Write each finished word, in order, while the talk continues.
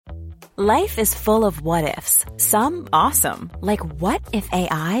Life is full of what-ifs. Some awesome, like what if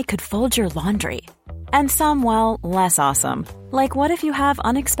AI could fold your laundry? And some, well, less awesome, like what if you have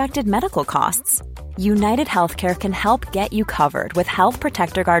unexpected medical costs? United Healthcare can help get you covered with Health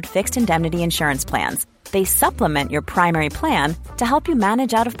Protector Guard fixed indemnity insurance plans. They supplement your primary plan to help you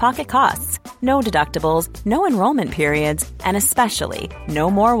manage out-of-pocket costs. No deductibles, no enrollment periods, and especially no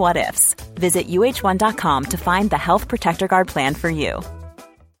more what-ifs. Visit uh1.com to find the Health Protector Guard plan for you.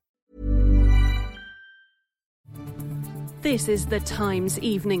 This is the Times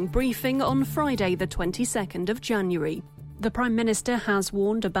evening briefing on Friday, the 22nd of January. The Prime Minister has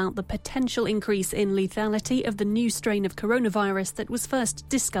warned about the potential increase in lethality of the new strain of coronavirus that was first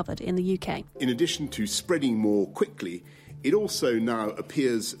discovered in the UK. In addition to spreading more quickly, it also now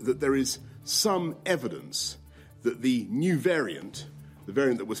appears that there is some evidence that the new variant, the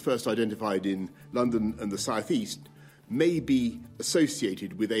variant that was first identified in London and the South East, may be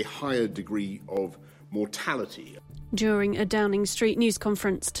associated with a higher degree of mortality. During a Downing Street news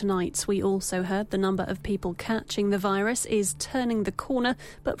conference tonight, we also heard the number of people catching the virus is turning the corner,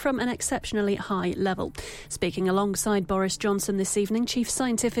 but from an exceptionally high level. Speaking alongside Boris Johnson this evening, Chief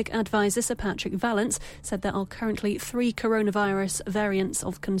Scientific Advisor Sir Patrick Vallance said there are currently 3 coronavirus variants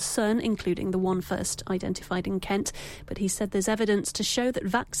of concern, including the one first identified in Kent. But he said there's evidence to show that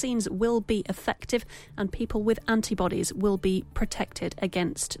vaccines will be effective and people with antibodies will be protected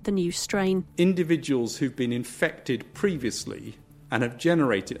against the new strain. Individuals who've been infected previously and have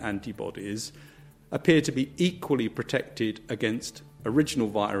generated antibodies appear to be equally protected against original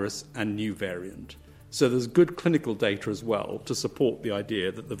virus and new variant. So there's good clinical data as well to support the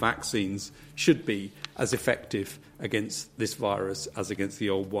idea that the vaccines should be as effective against this virus as against the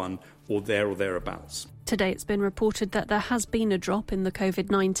old one, or thereabouts. Today it's been reported that there has been a drop in the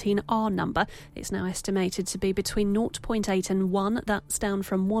COVID-19 R number. It's now estimated to be between 0.8 and 1. That's down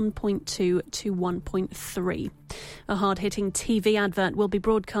from 1.2 to 1.3. A hard-hitting TV advert will be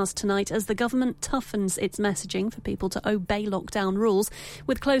broadcast tonight as the government toughens its messaging for people to obey lockdown rules.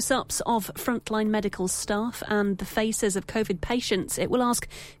 With close-ups of frontline medical staff and the faces of COVID patients, it will ask,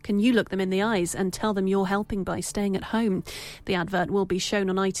 can you look them in the eyes and tell them you're helping by staying at home? The advert will be shown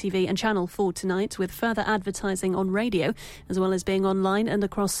on ITV and Channel 4 tonight, with further advertising on radio, as well as being online and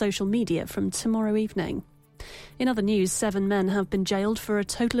across social media from tomorrow evening. In other news, 7 men have been jailed for a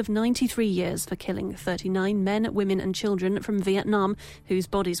total of 93 years for killing 39 men, women and children from Vietnam, whose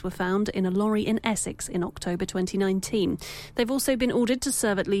bodies were found in a lorry in Essex in October 2019. They've also been ordered to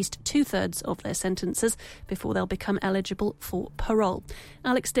serve at least 2/3 of their sentences before they'll become eligible for parole.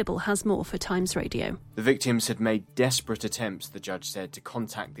 Alex Dibble has more for Times Radio. The victims had made desperate attempts, the judge said, to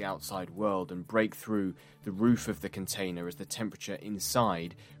contact the outside world and break through the roof of the container as the temperature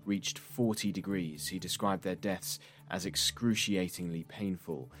inside reached 40 degrees. He described their deaths as excruciatingly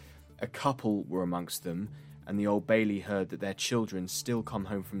painful. A couple were amongst them, and the Old Bailey heard that their children still come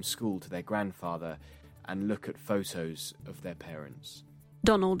home from school to their grandfather and look at photos of their parents.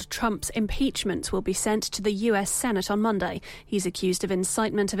 Donald Trump's impeachment will be sent to the US Senate on Monday. He's accused of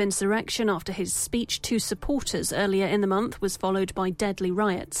incitement of insurrection after his speech to supporters earlier in the month was followed by deadly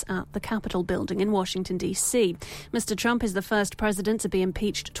riots at the Capitol building in Washington, D.C. Mr. Trump is the first president to be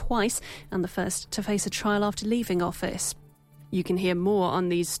impeached twice and the first to face a trial after leaving office. You can hear more on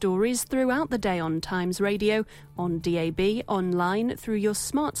these stories throughout the day on Times Radio, on DAB, online, through your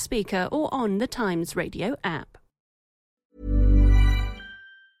smart speaker or on the Times Radio app.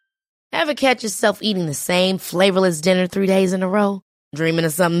 Ever catch yourself eating the same flavorless dinner 3 days in a row? Dreaming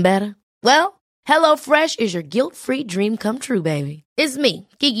of something better? Well, HelloFresh is your guilt-free dream come true, baby. It's me,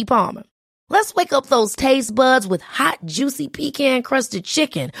 Keke Palmer. Let's wake up those taste buds with hot, juicy pecan-crusted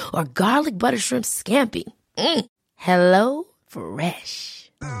chicken or garlic butter shrimp scampi. HelloFresh.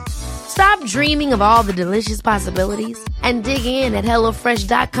 Stop dreaming of all the delicious possibilities and dig in at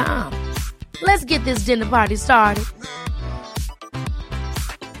HelloFresh.com. Let's get this dinner party started.